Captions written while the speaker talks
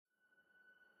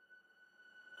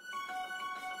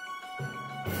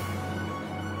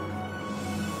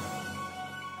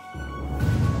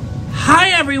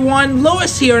everyone,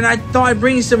 Lois here, and I thought I'd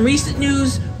bring you some recent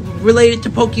news related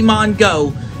to Pokemon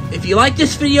Go. If you like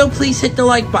this video, please hit the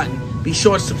like button. Be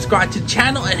sure to subscribe to the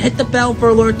channel and hit the bell for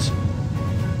alerts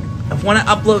of when I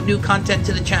upload new content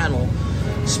to the channel,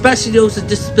 especially those with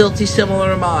disabilities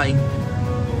similar to mine.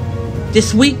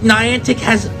 This week, Niantic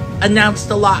has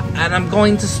announced a lot, and I'm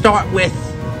going to start with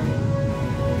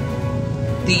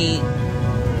the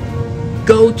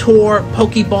Go Tour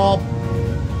Pokeball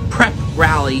Prep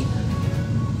Rally,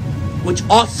 which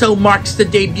also marks the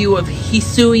debut of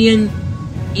Hisiuan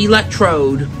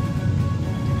Electrode,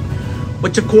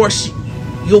 which of course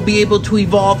you'll be able to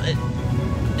evolve in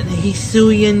the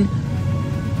Hisiuan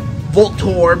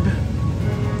Voltorb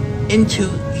into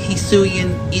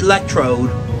Hisiuan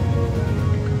Electrode.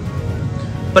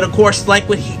 But of course, like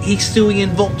with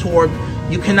Hisiuan Voltorb,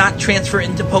 you cannot transfer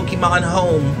into Pokemon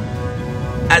Home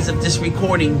as of this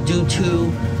recording due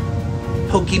to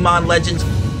Pokemon Legends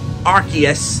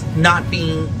Arceus not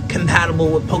being compatible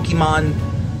with Pokemon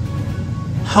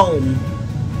Home.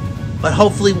 But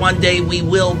hopefully one day we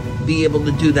will be able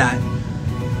to do that.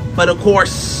 But of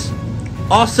course,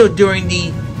 also during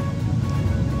the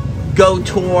Go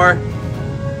Tour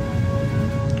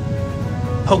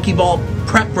Pokeball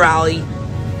Prep Rally,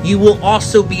 you will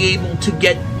also be able to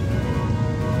get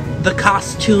the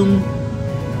costume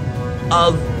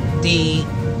of the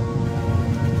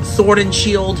Sword and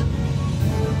Shield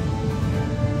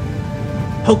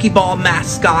Pokeball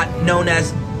mascot known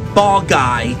as Ball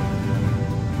Guy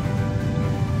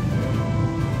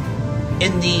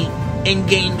in the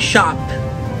in-game shop.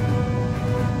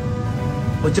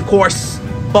 Which of course,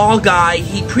 Ball Guy,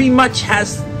 he pretty much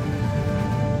has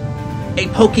a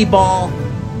Pokeball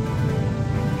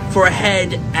for a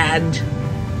head and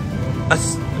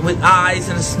with eyes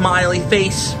and a smiley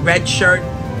face, red shirt,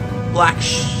 black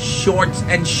shorts,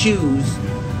 and shoes.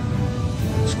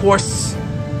 Of course,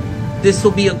 this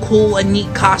will be a cool and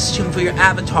neat costume for your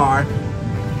avatar.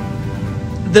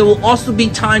 There will also be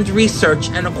timed research,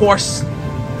 and of course,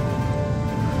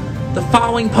 the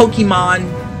following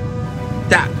Pokemon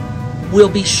that will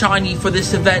be shiny for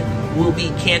this event will be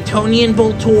Cantonian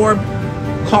Voltorb,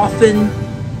 Coffin,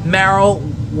 Marill,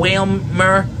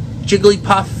 Wailmer,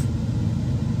 Jigglypuff,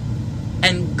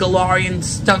 and Galarian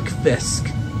Stunkfisk.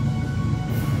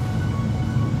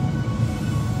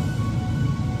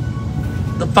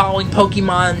 The following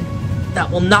Pokemon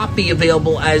that will not be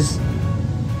available as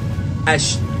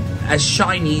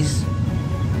shinies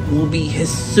will be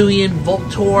Hisiuan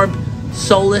Voltorb,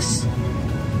 Solus,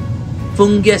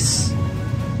 Fungus,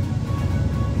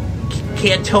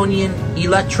 Cantonian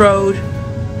Electrode,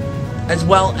 as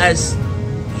well as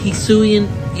Hisiuan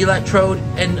Electrode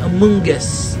and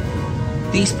Amoonguss.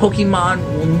 These Pokemon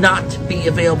will not be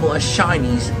available as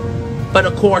shinies, but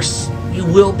of course you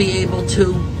will be able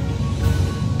to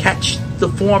catch the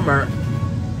former,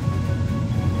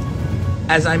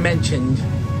 as I mentioned.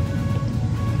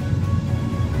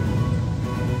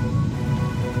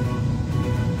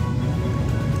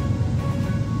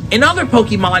 In other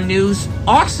Pokemon news,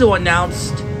 also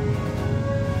announced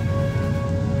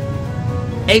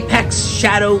Apex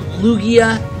Shadow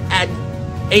Lugia and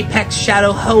Apex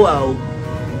Shadow Ho-Oh,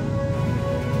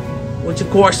 which of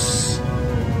course,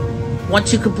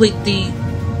 once you complete the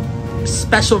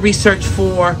special research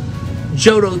for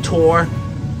Johto Tour,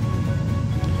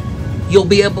 you'll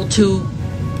be able to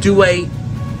do a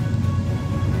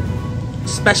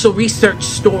special research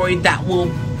story that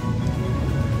will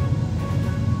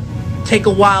take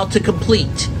a while to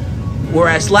complete.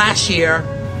 Whereas last year,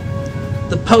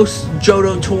 the post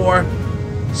Johto Tour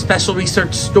special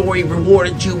research story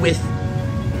rewarded you with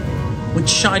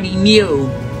shiny Mew.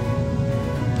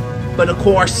 But of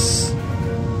course,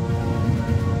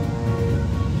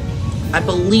 I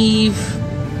believe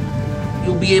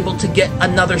you'll be able to get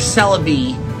another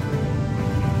Celebi.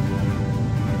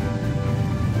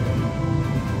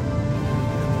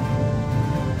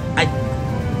 I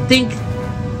think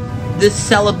this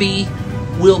Celebi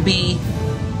will be...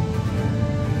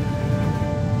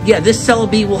 yeah, this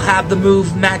Celebi will have the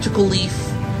move Magical Leaf,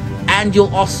 and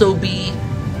you'll also be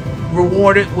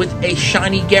rewarded with a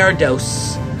shiny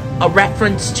Gyarados, a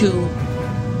reference to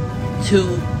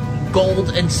Gold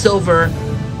and Silver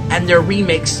and their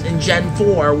remix in Gen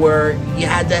 4, where you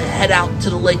had to head out to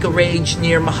the Lake of Rage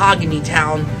near Mahogany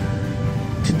Town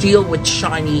to deal with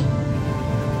shiny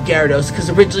Gyarados, because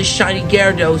originally shiny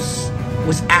Gyarados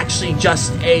was actually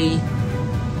just a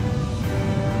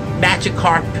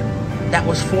Magikarp that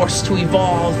was forced to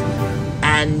evolve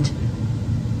and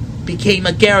became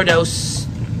a Gyarados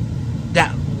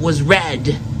that was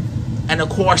red. And of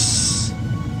course,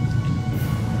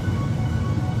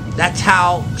 That's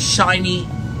how shiny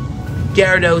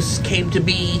Gyarados came to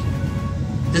be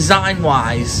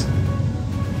design-wise.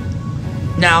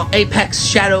 Now, Apex,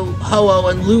 Shadow, Ho-Oh,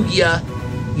 and Lugia,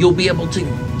 you'll be able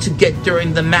to get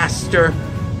during the Master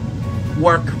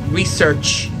Work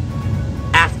research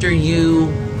after you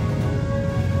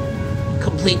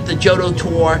complete the Johto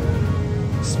Tour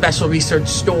special research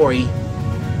story.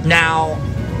 Now,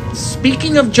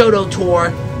 speaking of Johto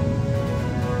Tour,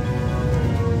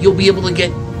 you'll be able to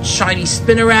get shiny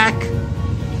Spinarak,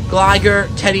 Gligar,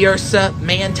 Teddiursa,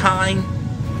 Mantine,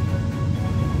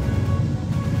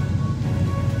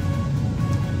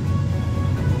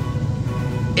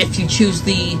 if you choose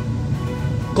the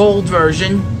gold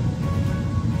version.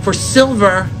 For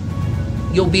silver,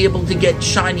 you'll be able to get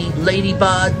shiny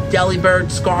Ladybug,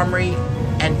 Delibird, Skarmory,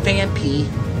 and Phanpy,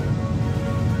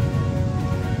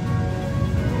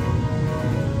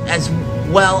 as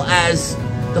well as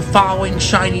the following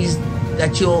shinies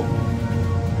that you'll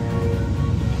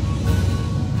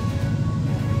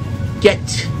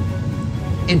get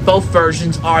in both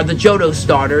versions are the Johto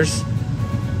starters.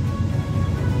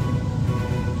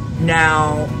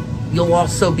 Now, you'll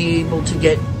also be able to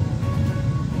get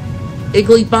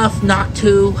Igglybuff,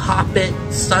 Noctu, Hoppip,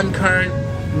 Sunkern,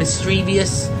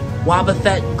 Mischievous,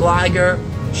 Wobbuffet, Gligar,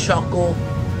 Shuckle,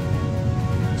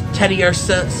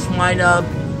 Teddiursa, Swinub,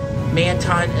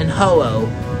 Mantine, and Ho-Oh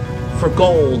for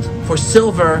gold. For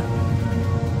silver,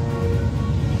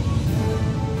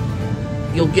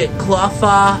 you'll get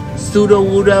Cleffa,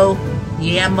 Sudowoodo,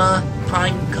 Yama,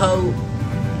 Pinecoat,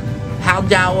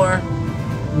 Howdower,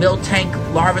 Miltank,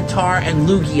 Larvitar, and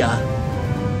Lugia.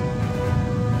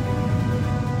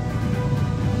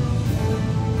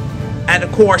 And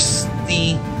of course,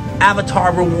 the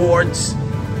avatar rewards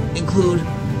include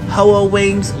Ho-Oh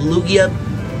wings, Lugia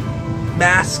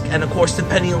mask, and of course,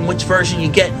 depending on which version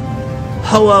you get,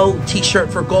 Ho-Oh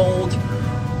t-shirt for gold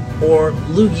or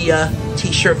Lugia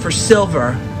t-shirt for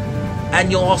silver. And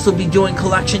you'll also be doing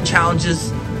collection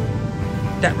challenges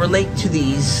that relate to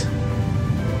these.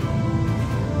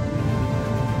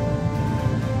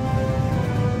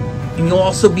 And you'll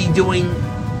also be doing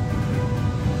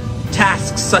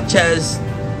tasks such as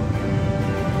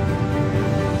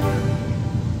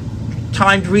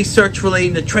timed research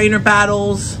relating to trainer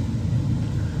battles.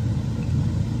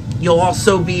 You'll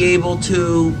also be able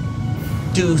to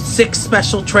do 6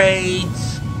 special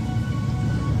trades.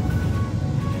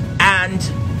 And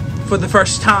for the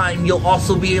first time, you'll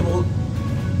also be able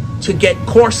to get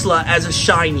Corsola as a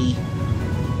shiny.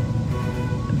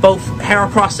 Both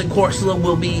Heracross and Corsola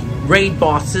will be raid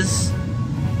bosses.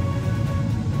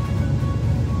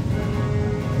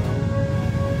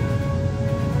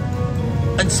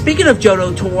 And speaking of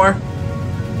Johto Tour,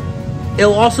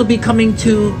 it'll also be coming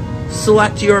to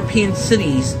select European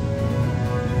cities.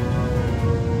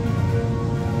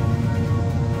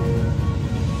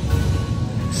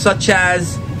 Such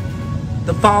as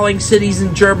the following cities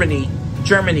in Germany,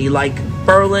 like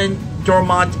Berlin,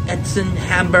 Dortmund, Essen,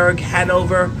 Hamburg,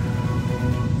 Hanover.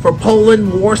 For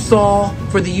Poland, Warsaw.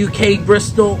 For the UK,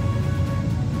 Bristol,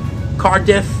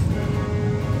 Cardiff,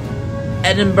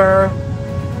 Edinburgh,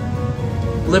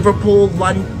 Liverpool,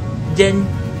 London,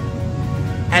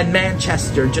 and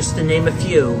Manchester, just to name a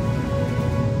few.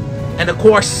 And of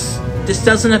course, this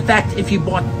doesn't affect if you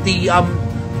bought the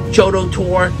Johto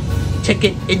Tour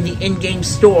ticket in the in-game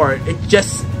store. It's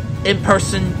just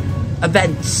in-person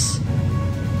events.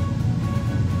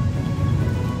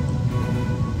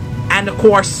 And of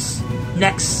course,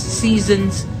 next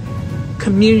season's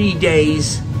community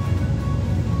days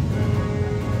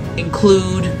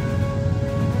include,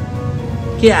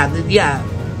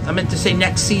 I meant to say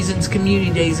next season's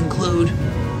community days include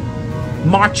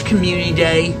March Community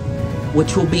Day,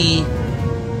 which will be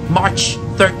March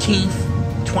 13th,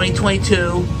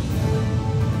 2022,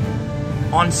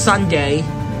 on Sunday.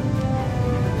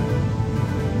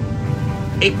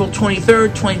 April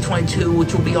 23rd, 2022,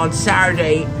 which will be on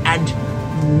Saturday,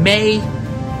 and May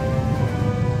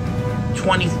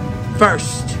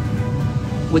 21st,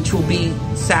 which will be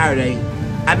Saturday.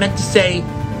 I meant to say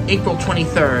April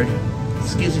 23rd.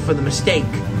 Excuse me for the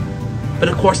mistake. But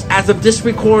of course, as of this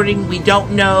recording, we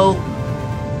don't know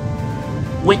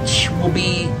which will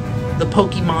be the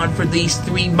Pokemon for these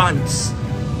 3 months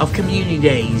of community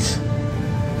days.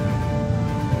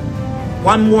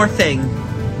 One more thing.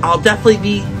 I'll definitely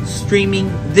be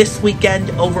streaming this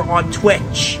weekend over on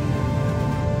Twitch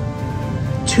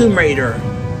Tomb Raider,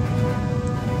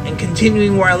 and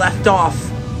continuing where I left off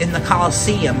in the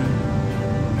Coliseum.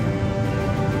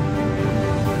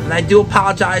 And I do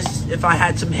apologize if I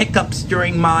had some hiccups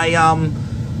during my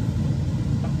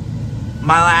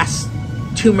my last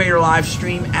Tomb Raider live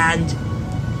stream and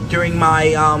during my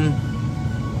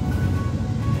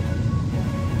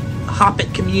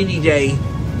Hoppit Community Day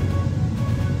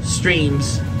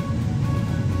streams.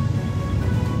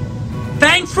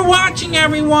 Thanks for watching,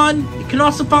 everyone. You can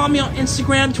also follow me on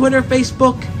Instagram, Twitter,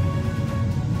 Facebook,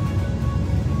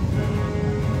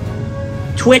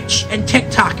 Twitch, and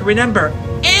TikTok. Remember,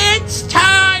 it's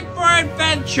time for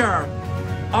adventure.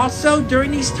 Also, during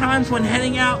these times when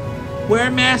heading out, wear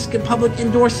a mask in public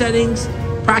indoor settings,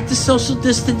 practice social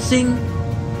distancing,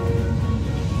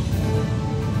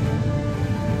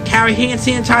 carry hand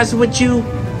sanitizer with you,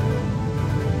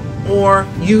 or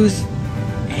use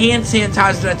hand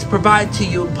sanitizer that's provided to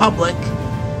you in public.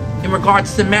 In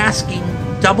regards to masking,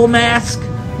 double mask,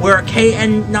 wear a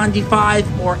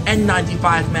KN95 or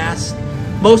N95 mask.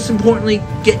 Most importantly,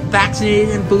 get vaccinated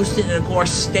and boosted, and of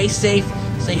course, stay safe,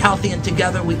 stay healthy, and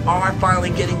together we are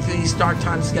finally getting through these dark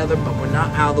times together, but we're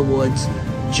not out of the woods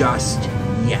just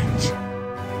yet.